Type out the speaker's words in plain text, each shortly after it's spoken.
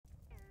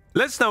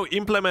Let's now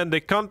implement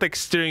the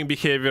context steering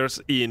behaviors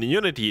in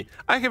Unity.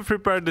 I have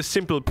prepared a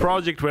simple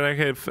project where I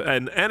have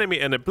an enemy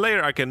and a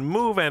player. I can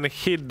move and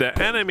hit the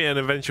enemy and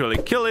eventually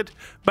kill it,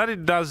 but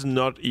it does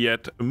not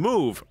yet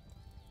move.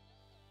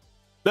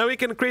 Now we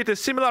can create a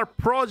similar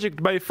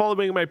project by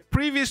following my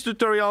previous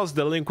tutorials.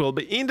 The link will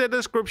be in the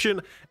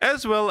description,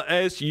 as well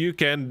as you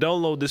can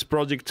download this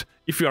project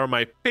if you are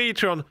my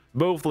patron.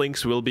 Both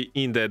links will be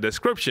in the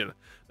description.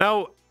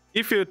 Now,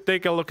 if you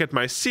take a look at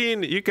my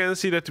scene, you can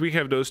see that we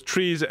have those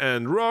trees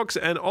and rocks,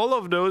 and all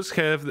of those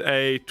have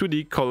a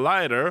 2D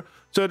collider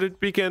so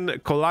that we can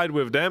collide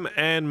with them,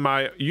 and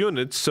my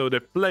units, so the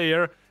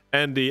player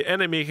and the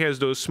enemy, has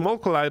those small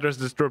colliders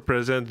that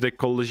represent the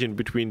collision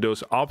between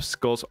those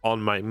obstacles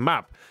on my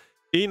map.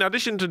 In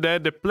addition to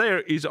that, the player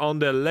is on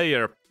the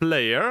layer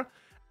player,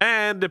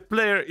 and the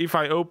player, if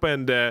I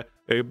open the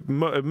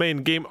main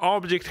game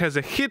object, has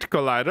a hit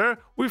collider,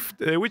 with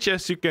which,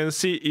 as you can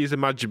see, is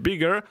much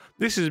bigger.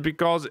 This is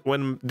because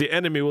when the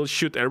enemy will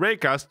shoot a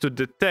raycast to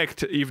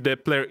detect if the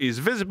player is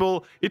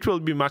visible, it will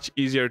be much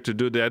easier to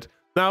do that.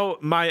 Now,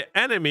 my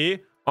enemy,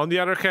 on the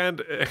other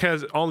hand,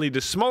 has only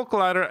the small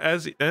collider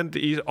and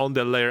is on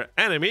the layer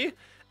enemy,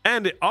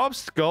 and the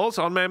obstacles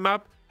on my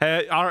map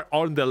are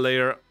on the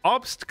layer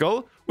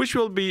obstacle, which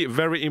will be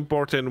very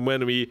important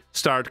when we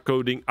start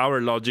coding our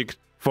logic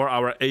for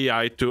our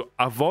AI to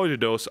avoid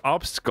those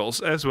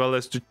obstacles, as well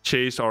as to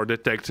chase or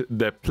detect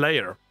the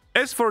player.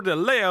 As for the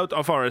layout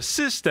of our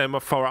system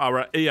for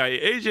our AI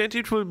agent,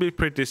 it will be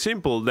pretty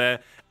simple. The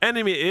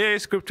enemy AI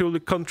script will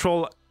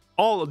control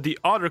all the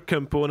other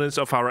components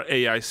of our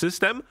AI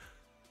system.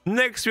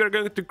 Next, we are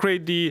going to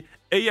create the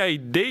AI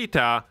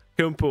data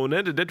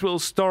component that will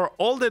store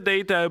all the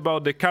data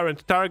about the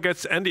current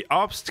targets and the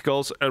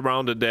obstacles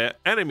around the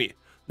enemy.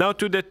 Now,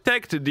 to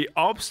detect the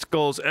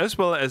obstacles as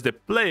well as the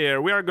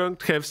player, we are going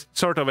to have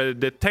sort of a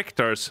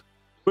detectors.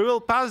 We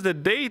will pass the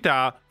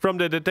data from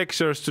the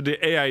detectors to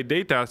the AI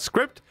data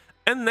script,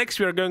 and next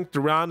we are going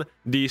to run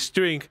the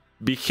steering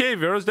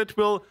behaviors that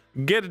will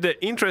get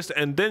the interest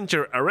and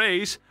danger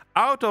arrays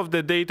out of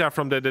the data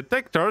from the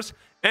detectors,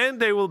 and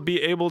they will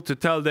be able to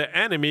tell the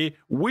enemy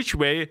which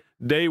way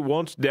they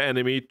want the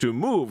enemy to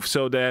move.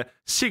 So the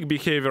seek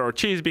behavior or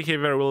chase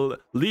behavior will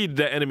lead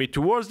the enemy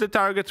towards the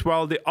target,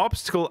 while the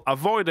obstacle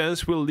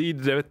avoidance will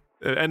lead the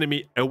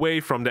enemy away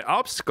from the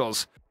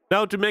obstacles.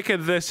 Now, to make a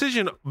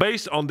decision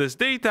based on this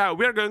data,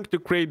 we are going to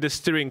create the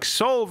steering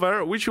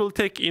solver, which will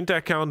take into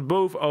account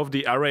both of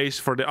the arrays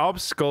for the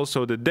obstacles,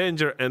 so the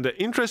danger and the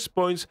interest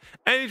points,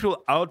 and it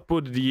will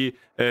output the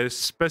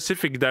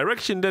specific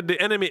direction that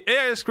the enemy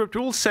AI script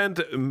will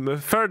send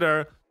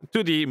further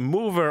to the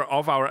mover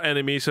of our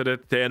enemy, so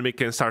that the enemy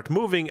can start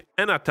moving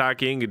and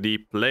attacking the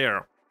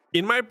player.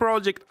 In my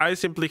project, I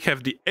simply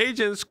have the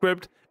agent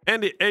script,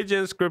 and the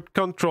agent script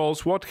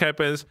controls what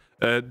happens.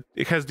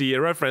 It has the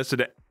reference to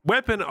the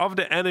weapon of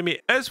the enemy,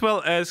 as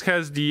well as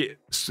has the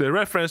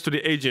reference to the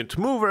agent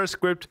mover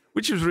script,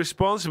 which is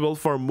responsible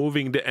for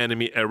moving the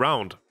enemy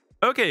around.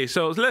 Okay,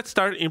 so let's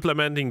start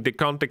implementing the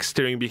context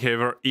steering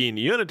behavior in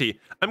Unity.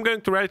 I'm going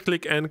to right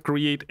click and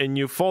create a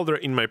new folder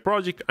in my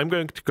project. I'm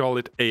going to call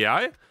it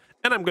AI,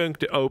 and I'm going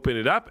to open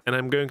it up, and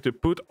I'm going to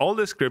put all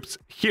the scripts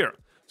here.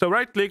 So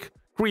right click,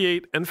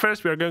 create, and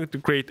first we are going to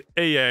create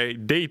AI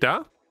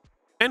data,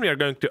 and we are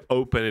going to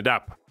open it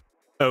up.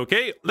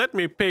 Okay, let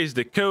me paste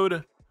the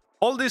code.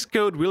 All this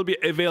code will be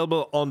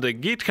available on the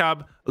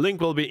GitHub, link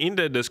will be in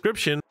the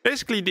description.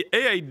 Basically, the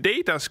AI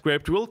data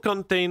script will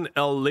contain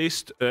a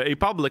list, a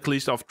public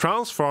list of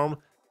transform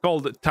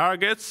called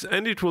targets,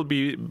 and it will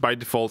be by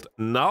default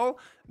null.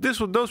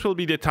 Those will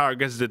be the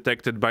targets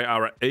detected by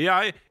our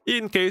AI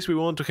in case we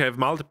want to have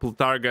multiple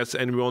targets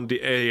and we want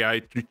the AI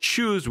to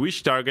choose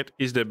which target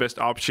is the best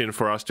option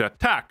for us to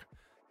attack.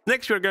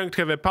 Next, we're going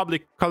to have a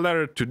public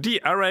collider to the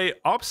array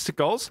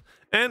obstacles,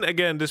 and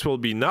again this will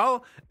be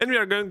null, and we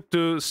are going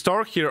to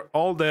store here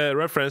all the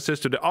references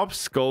to the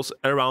obstacles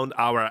around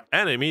our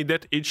enemy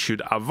that it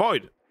should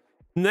avoid.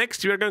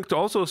 Next, we are going to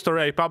also store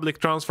a public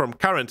transform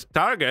current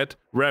target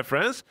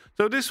reference,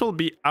 so this will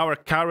be our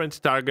current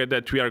target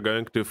that we are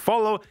going to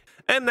follow.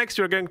 And next,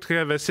 we're going to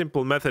have a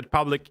simple method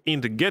public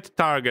int get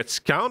targets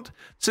count.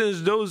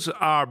 Since those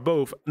are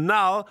both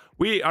null,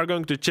 we are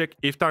going to check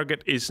if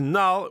target is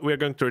null, we are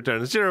going to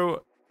return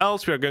 0,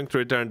 else we are going to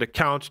return the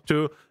count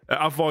to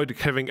avoid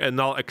having a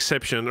null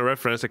exception,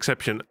 reference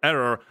exception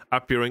error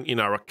appearing in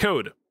our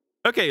code.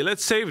 Okay,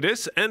 let's save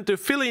this, and to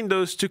fill in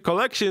those two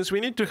collections, we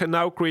need to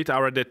now create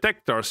our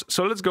detectors.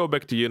 So let's go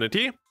back to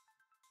Unity.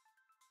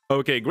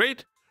 Okay,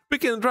 great. We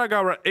can drag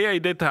our AI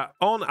data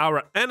on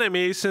our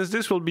enemy, since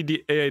this will be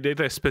the AI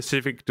data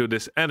specific to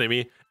this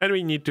enemy, and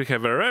we need to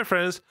have a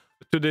reference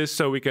to this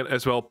so we can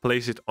as well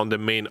place it on the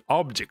main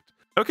object.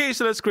 Okay,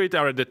 so let's create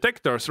our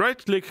detectors.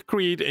 Right-click,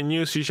 create a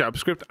new C#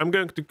 script. I'm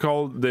going to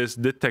call this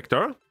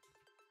detector.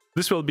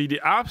 This will be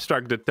the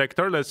abstract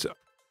detector. Let's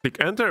click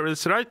enter.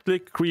 Let's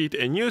right-click, create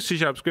a new C#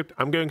 script.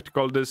 I'm going to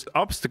call this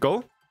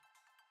obstacle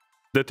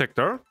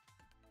detector.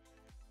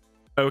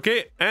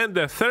 Okay, and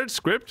the third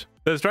script,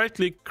 let's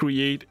right-click,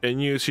 create a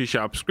new C#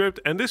 script,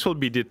 and this will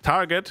be the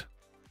target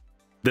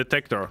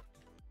detector.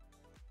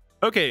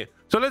 Okay,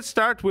 so let's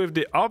start with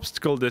the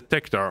obstacle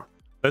detector.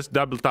 Let's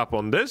double tap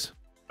on this.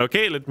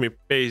 Okay, let me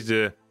paste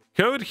the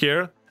code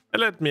here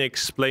and let me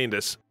explain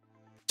this.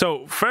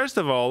 So first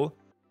of all,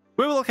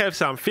 we will have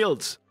some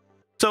fields.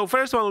 So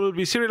first one will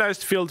be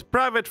serialized field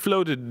private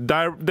float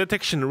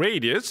detection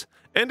radius,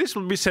 and this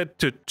will be set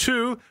to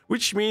 2,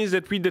 which means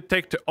that we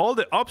detect all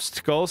the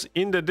obstacles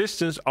in the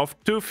distance of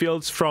 2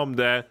 fields from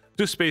the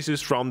 2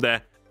 spaces from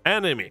the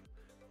enemy.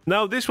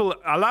 Now this will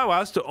allow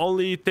us to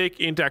only take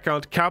into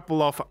account a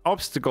couple of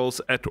obstacles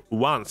at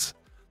once.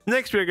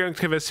 Next, we are going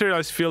to have a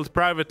serialized field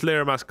private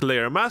layer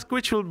mask,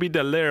 which will be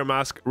the layer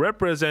mask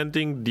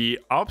representing the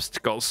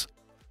obstacles.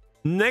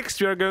 Next,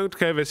 we are going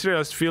to have a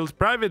serialized field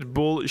private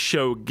bool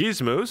show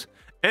gizmos,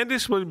 and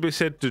this will be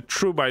set to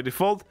true by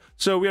default.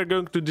 So we are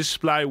going to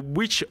display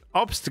which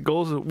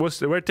obstacles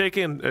were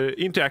taken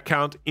into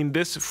account in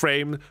this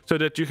frame, so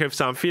that you have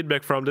some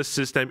feedback from the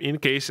system in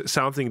case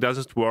something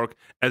doesn't work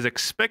as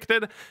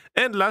expected.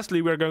 And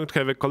lastly, we are going to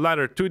have a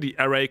collider to the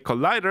array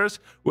colliders,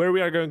 where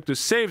we are going to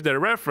save the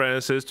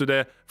references to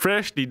the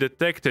freshly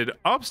detected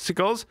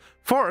obstacles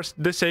for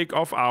the sake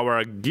of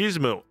our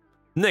gizmo.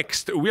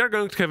 Next, we are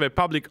going to have a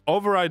public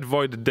override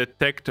void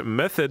detect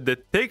method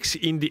that takes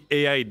in the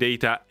AI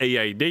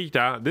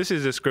data. This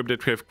is a script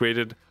that we have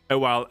created a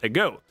while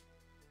ago.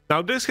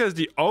 Now this has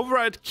the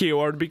override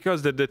keyword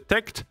because the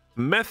detect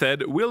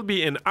method will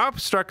be an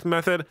abstract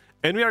method,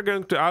 and we are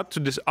going to add to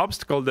this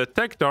obstacle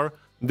detector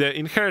the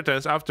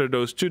inheritance after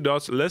those 2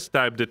 dots. Let's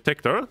type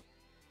detector.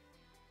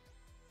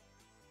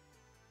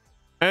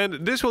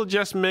 And this will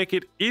just make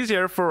it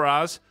easier for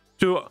us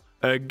to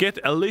get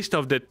a list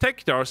of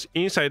detectors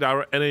inside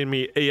our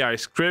enemy AI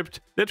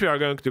script that we are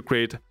going to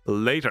create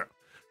later.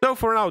 So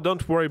for now,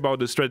 don't worry about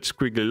the stretch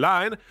squiggly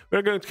line.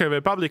 We're going to have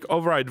a public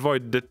override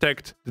void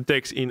detect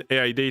detects in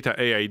AI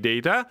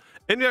data,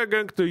 and we are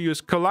going to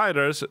use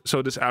colliders.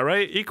 So this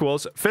array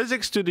equals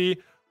physics to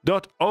the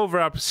dot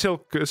overlap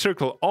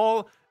circle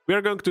all. We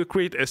are going to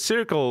create a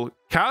circle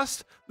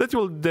cast that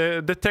will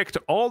detect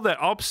all the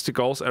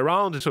obstacles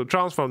around. So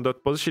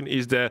transform.position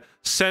is the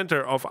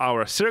center of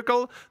our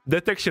circle,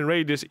 detection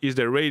radius is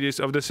the radius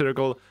of the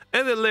circle,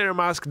 and the layer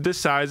mask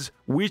decides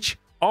which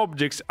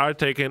objects are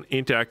taken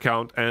into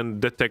account and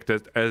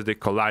detected as the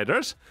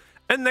colliders.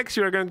 And next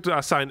we are going to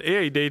assign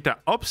AI data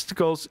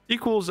obstacles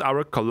equals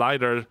our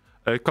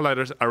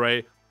colliders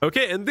array.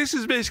 Okay, and this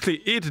is basically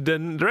it.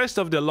 Then the rest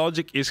of the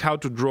logic is how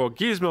to draw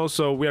gizmos.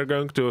 So we are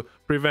going to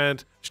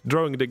prevent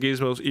drawing the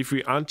gizmos if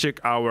we uncheck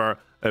our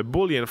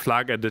boolean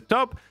flag at the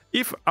top.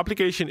 If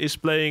application is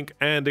playing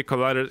and the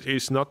collider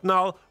is not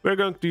null, we're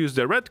going to use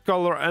the red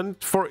color,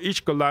 and for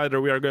each collider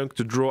we are going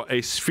to draw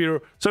a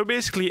sphere. So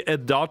basically a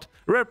dot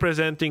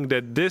representing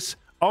that this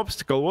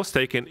obstacle was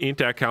taken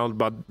into account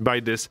by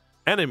this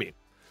enemy.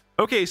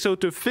 Okay, so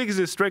to fix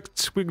this stretch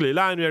squiggly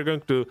line, we are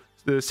going to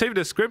save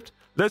the script.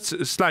 Let's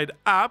slide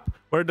up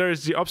where there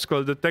is the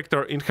obstacle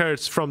detector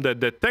inherits from the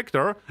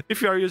detector.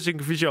 If you are using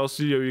Visual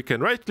Studio, you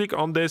can right click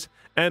on this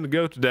and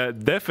go to the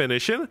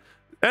definition,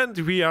 and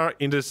we are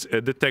in this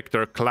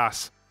detector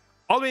class.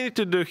 All we need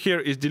to do here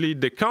is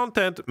delete the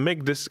content,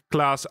 make this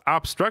class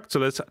abstract. So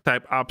let's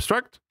type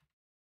abstract.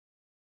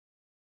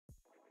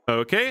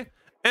 Okay,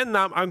 and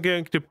now I'm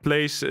going to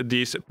place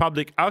this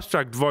public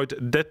abstract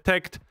void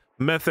detect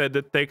method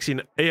that takes in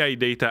AI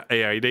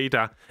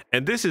data,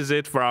 and this is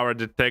it for our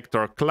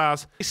detector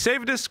class.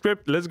 Save this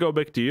script. Let's go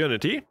back to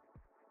Unity.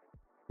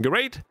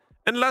 Great.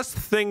 And last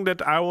thing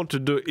that I want to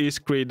do is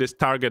create this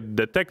target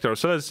detector.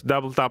 So let's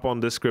double tap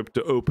on the script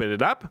to open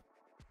it up.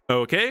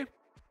 Okay,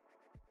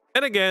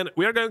 and again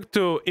we are going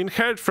to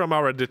inherit from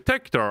our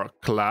detector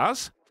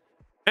class,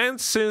 and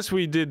since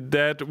we did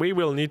that, we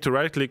will need to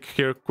right click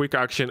here, quick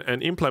action,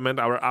 and implement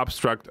our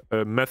abstract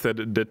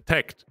method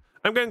detect.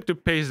 I'm going to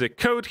paste the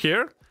code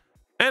here,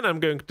 and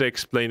I'm going to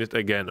explain it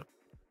again.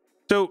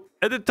 So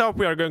at the top,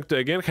 we are going to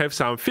again have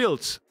some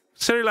fields.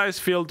 Serialized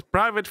field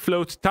private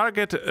float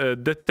target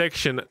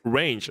detection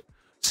range.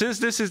 Since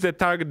this is the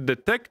target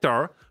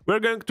detector, we're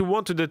going to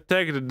want to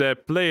detect the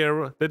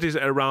player that is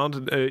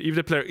around, if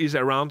the player is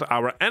around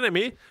our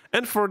enemy.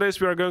 And for this,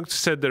 we are going to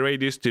set the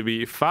radius to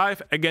be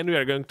 5. Again, we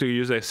are going to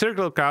use a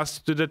circle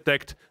cast to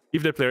detect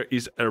if the player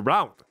is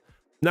around.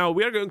 Now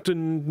we are going to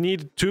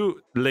need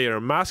 2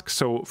 layer masks.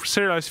 So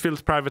serialized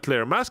field private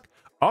layer mask,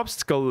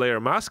 obstacle layer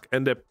mask,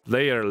 and the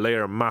player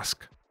layer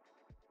mask.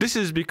 This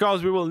is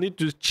because we will need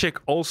to check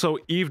also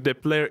if the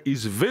player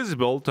is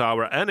visible to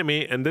our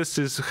enemy, and this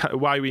is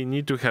why we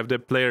need to have the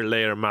player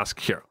layer mask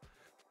here.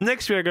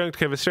 Next, we are going to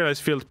have a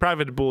serialized field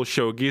private bool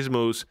show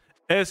gizmos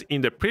as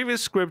in the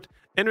previous script,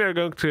 and we are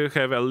going to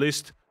have a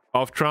list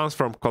of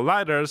transform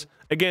colliders.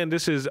 Again,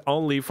 this is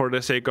only for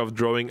the sake of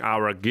drawing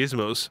our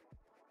gizmos.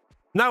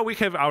 Now we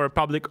have our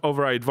public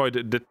override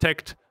void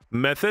detect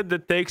method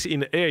that takes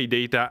in AI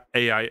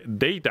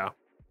data.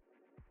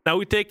 Now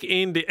we take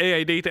in the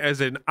AI data as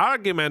an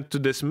argument to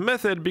this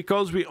method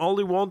because we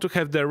only want to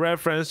have the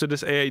reference to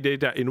this AI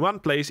data in one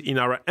place in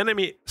our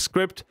enemy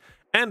script,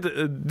 and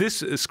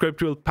this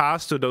script will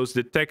pass to those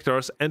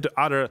detectors and to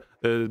other,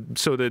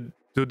 so the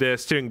to the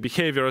steering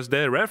behaviors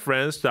the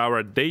reference to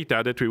our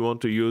data that we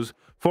want to use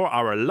for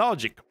our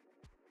logic.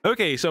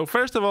 Okay, so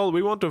first of all,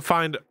 we want to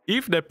find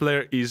if the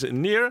player is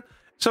near.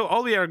 So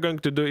all we are going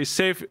to do is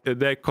save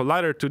the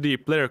collider to the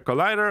player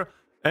collider,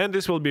 and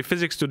this will be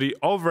physics to the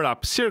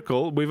overlap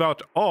circle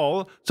without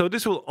all. So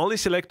this will only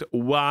select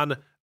one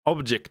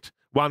object,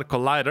 one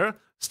collider,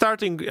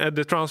 starting at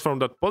the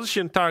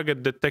transform.position,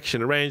 target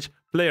detection range,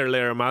 player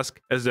layer mask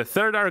as the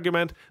third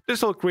argument.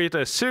 This will create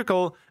a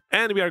circle,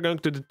 and we are going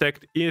to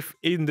detect if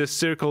in the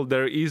circle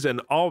there is an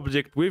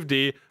object with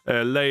the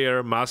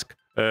layer mask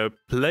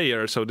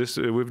player, so this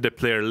with the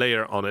player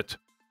layer on it.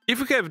 If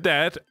we have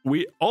that,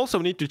 we also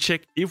need to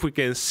check if we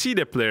can see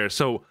the player.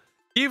 So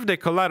if the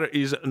collider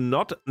is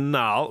not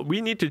null,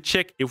 we need to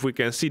check if we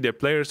can see the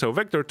player. So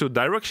vector to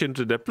direction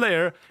to the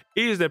player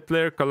is the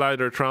player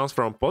collider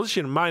transform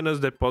position minus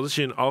the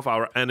position of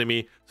our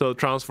enemy. So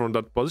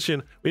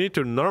transform.position, we need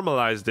to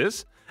normalize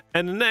this.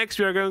 And next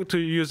we are going to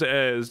use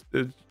as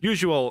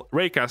usual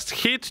raycast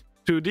hit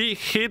to the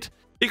hit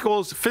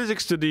equals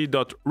physics to the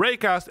dot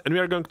raycast, and we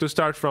are going to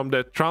start from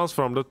the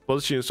transform dot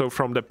position. So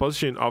from the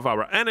position of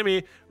our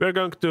enemy, we are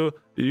going to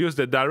use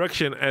the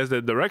direction as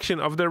the direction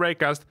of the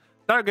raycast.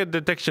 Target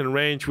detection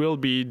range will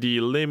be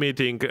the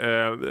limiting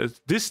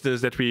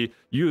distance that we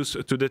use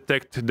to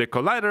detect the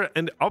collider,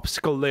 and the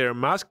obstacle layer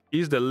mask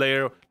is the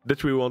layer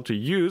that we want to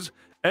use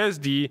as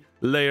the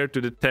layer to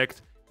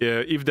detect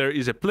if there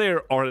is a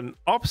player or an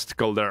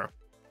obstacle there.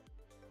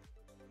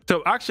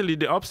 So actually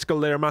the obstacle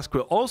layer mask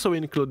will also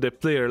include the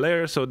player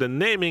layer, so the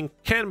naming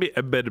can be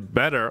a bit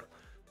better.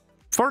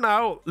 For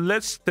now,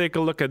 let's take a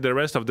look at the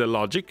rest of the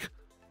logic.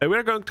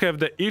 We're going to have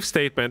the if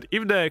statement.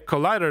 If the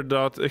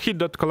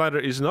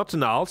hit.collider is not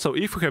null, so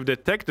if we have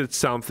detected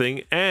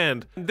something,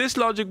 and this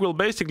logic will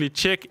basically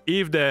check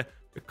if the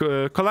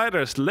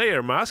collider's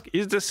layer mask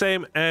is the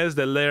same as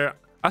the layer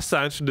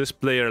assigned to this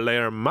player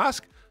layer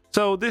mask.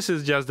 So this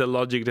is just the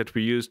logic that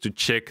we use to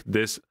check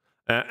this.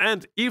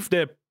 And if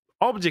the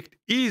object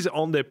is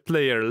on the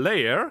player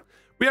layer,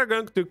 we are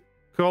going to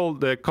call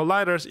the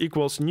colliders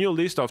equals new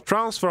list of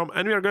transform,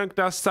 and we are going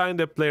to assign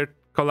the player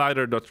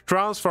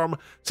collider.transform.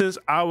 Since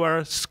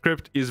our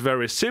script is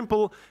very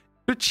simple,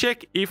 to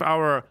check if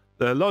our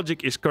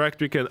logic is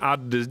correct, we can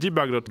add this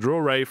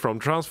debug.drawRay from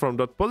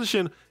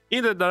transform.position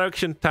in the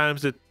direction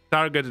times the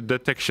target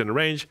detection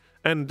range,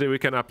 and we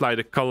can apply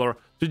the color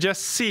to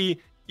just see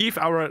if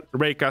our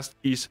raycast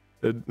is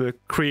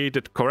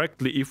created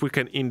correctly, if we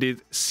can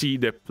indeed see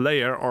the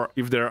player, or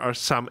if there are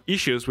some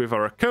issues with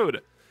our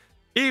code.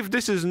 If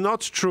this is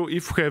not true,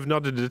 if we have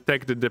not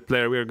detected the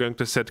player, we are going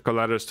to set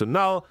colliders to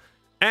null.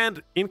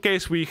 And in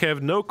case we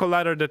have no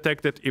collider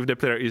detected, if the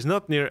player is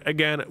not near,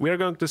 again, we are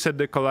going to set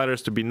the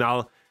colliders to be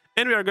null.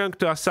 And we are going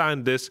to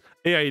assign this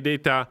AI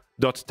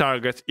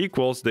data.target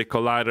equals the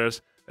colliders.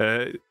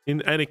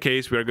 In any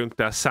case, we are going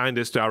to assign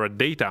this to our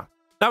data.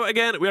 Now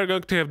again, we are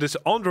going to have this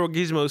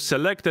onDrawGizmos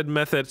selected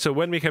method. So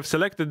when we have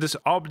selected this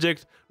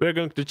object, we are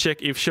going to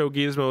check if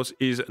showGizmos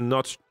is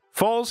not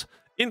false.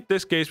 In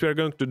this case, we are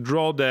going to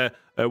draw the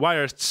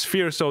wired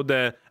sphere, so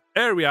the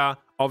area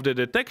of the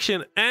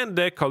detection and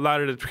the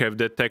collider that we have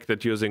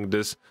detected using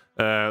this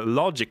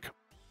logic.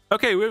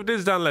 Okay, with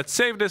this done, let's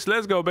save this.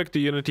 Let's go back to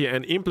Unity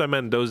and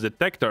implement those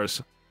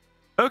detectors.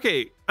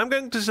 Okay, I'm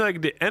going to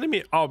select the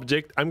enemy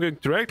object. I'm going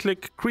to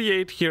right-click,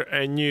 create here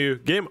a new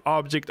game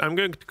object. I'm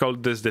going to call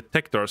this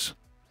detectors.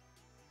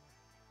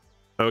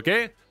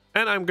 Okay,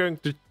 and I'm going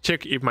to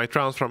check if my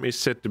transform is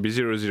set to be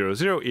 0, 0,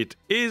 0. It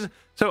is.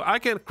 So I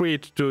can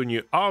create two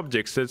new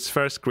objects. Let's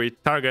first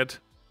create target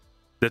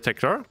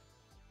detector.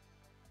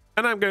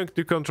 And I'm going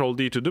to Ctrl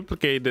D to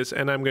duplicate this,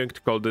 and I'm going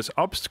to call this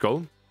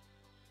obstacle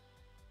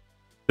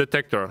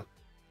detector.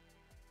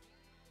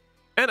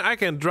 And I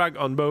can drag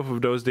on both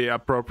of those the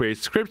appropriate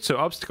scripts, so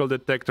obstacle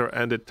detector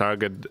and the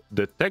target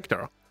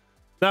detector.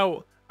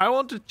 Now, I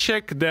want to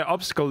check the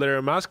obstacle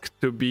layer mask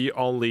to be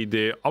only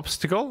the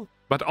obstacle,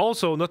 but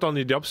also not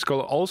only the obstacle,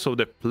 also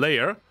the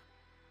player.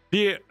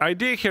 The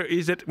idea here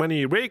is that when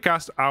we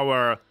raycast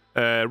our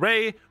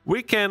ray,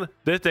 we can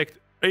detect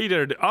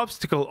either the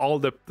obstacle or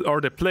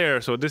the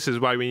player, so this is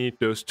why we need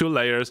those two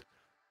layers.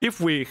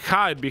 If we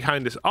hide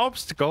behind this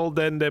obstacle,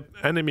 then the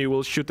enemy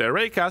will shoot a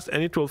raycast,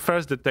 and it will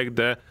first detect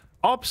the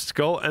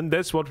obstacle, and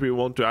that's what we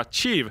want to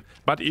achieve.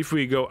 But if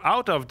we go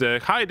out of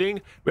the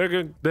hiding,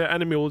 the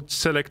enemy will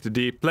select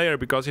the player,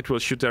 because it will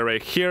shoot a ray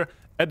here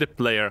at the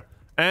player.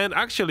 And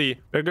actually,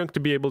 we're going to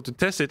be able to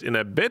test it in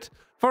a bit.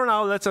 For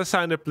now, let's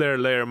assign the player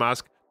layer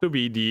mask to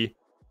be the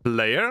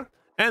player,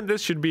 and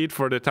this should be it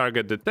for the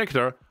target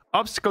detector.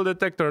 Obstacle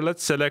detector,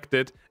 let's select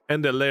it,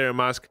 and the layer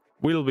mask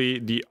will be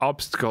the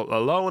obstacle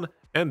alone,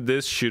 and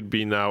this should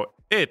be now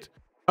it.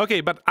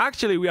 Okay, but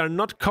actually we are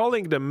not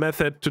calling the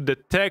method to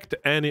detect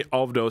any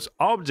of those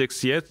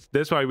objects yet.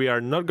 That's why we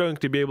are not going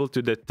to be able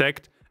to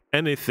detect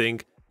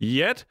anything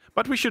yet,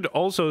 but we should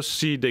also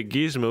see the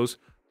gizmos.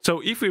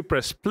 So if we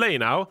press play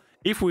now,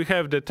 if we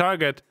have the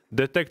target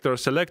detector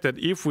selected,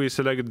 if we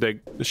select the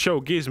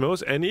show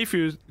gizmos, and if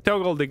you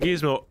toggle the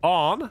gizmo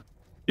on,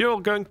 you're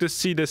going to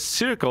see the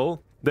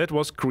circle that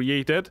was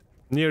created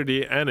near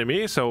the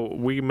enemy, so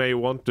we may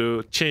want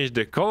to change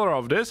the color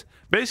of this.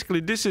 Basically,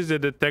 this is the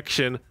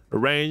detection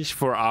range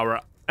for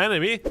our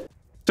enemy.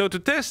 So to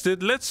test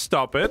it, let's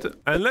stop it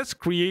and let's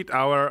create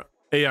our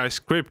AI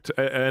script,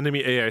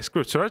 enemy AI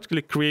script. So let's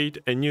create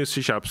a new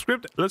C#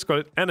 script. Let's call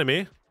it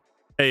enemy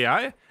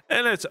AI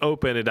and let's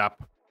open it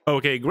up.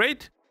 Okay,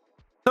 great.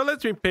 So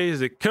let me paste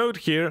the code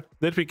here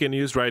that we can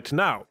use right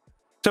now.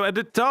 So at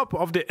the top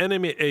of the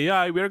enemy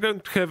AI, we are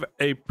going to have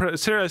a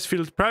serialized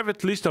field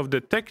private list of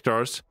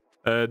detectors,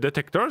 and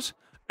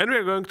we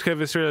are going to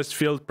have a serialized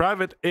field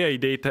private AI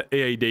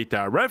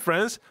data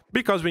reference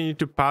because we need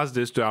to pass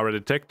this to our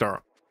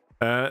detector.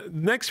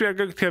 Next, we are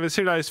going to have a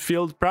serialized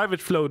field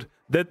private float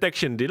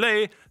detection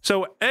delay.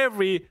 So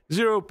every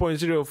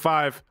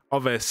 0.05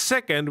 of a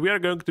second, we are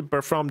going to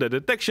perform the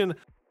detection.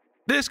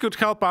 This could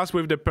help us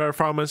with the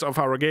performance of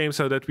our game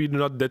so that we do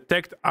not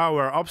detect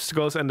our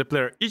obstacles and the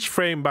player each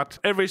frame, but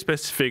every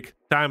specific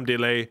time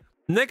delay.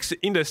 Next,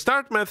 in the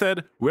start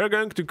method, we are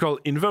going to call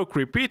invoke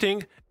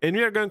repeating, and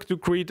we are going to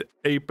create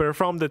a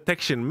perform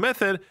detection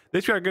method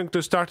that we are going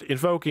to start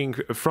invoking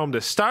from the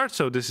start.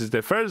 So this is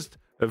the first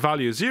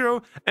value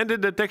 0, and the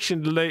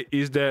detection delay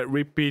is the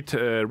repeat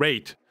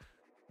rate.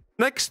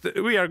 Next,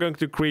 we are going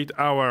to create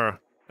our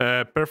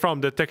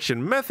perform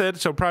detection method,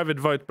 so private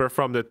void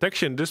perform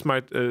detection. This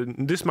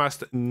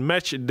must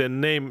match the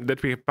name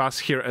that we pass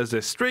here as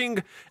a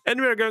string, and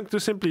we are going to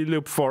simply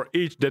loop for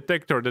each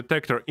detector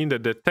in the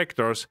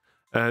detectors.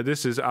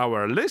 This is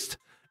our list,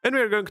 and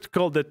we are going to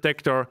call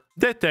detector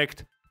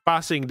detect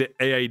passing the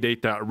AI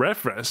data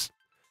reference.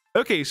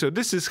 Okay, so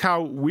this is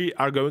how we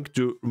are going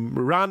to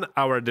run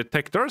our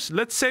detectors.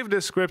 Let's save the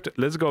script.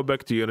 Let's go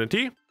back to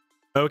Unity.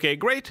 Okay,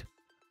 great.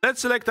 Let's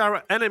select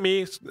our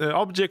enemy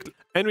object,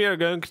 and we are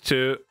going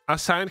to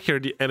assign here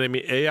the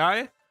enemy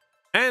AI.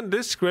 And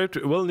this script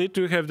will need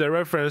to have the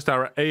reference to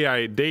our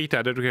AI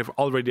data that we have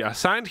already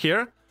assigned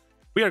here.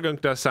 We are going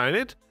to assign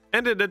it.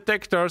 And the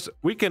detectors,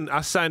 we can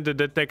assign the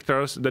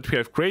detectors that we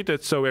have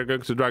created. So we're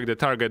going to drag the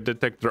target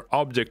detector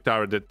object to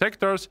our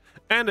detectors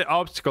and the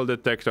obstacle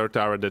detector to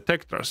our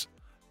detectors.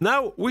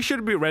 Now we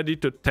should be ready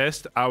to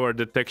test our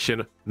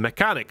detection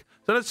mechanic.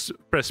 So let's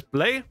press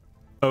play.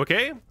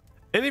 Okay.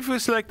 And if we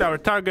select our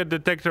target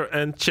detector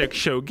and check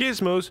show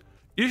gizmos,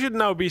 you should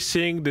now be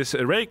seeing this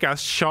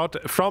raycast shot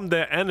from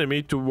the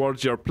enemy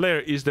towards your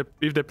player if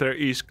the player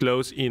is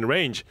close in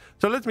range.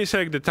 So let me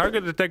select the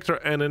target detector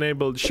and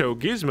enable show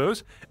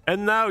gizmos,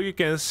 and now you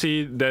can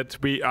see that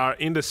we are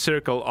in the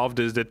circle of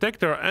this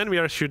detector and we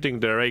are shooting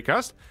the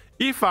raycast.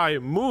 If I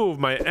move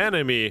my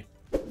enemy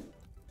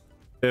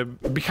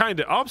behind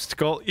the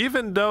obstacle,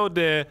 even though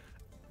the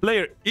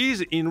player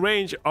is in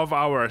range of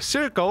our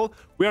circle,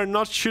 we are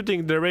not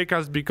shooting the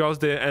raycast because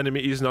the enemy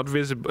is not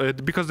visible,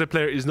 because the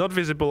player is not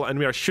visible, and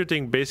we are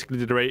shooting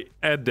basically the ray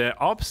at the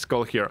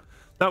obstacle here.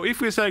 Now,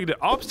 if we select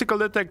the obstacle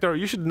detector,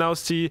 you should now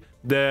see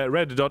the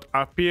red dot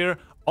appear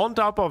on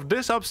top of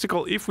this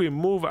obstacle. If we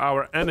move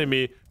our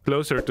enemy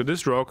closer to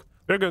this rock,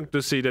 we're going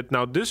to see that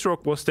now this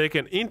rock was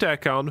taken into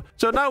account.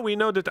 So now we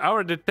know that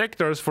our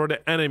detectors for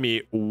the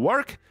enemy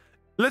work.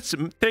 Let's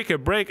take a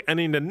break, and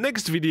in the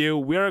next video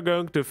we are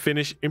going to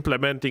finish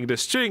implementing the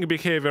steering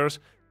behaviors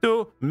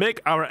to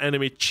make our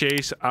enemy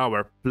chase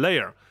our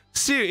player.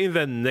 See you in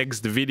the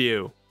next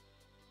video.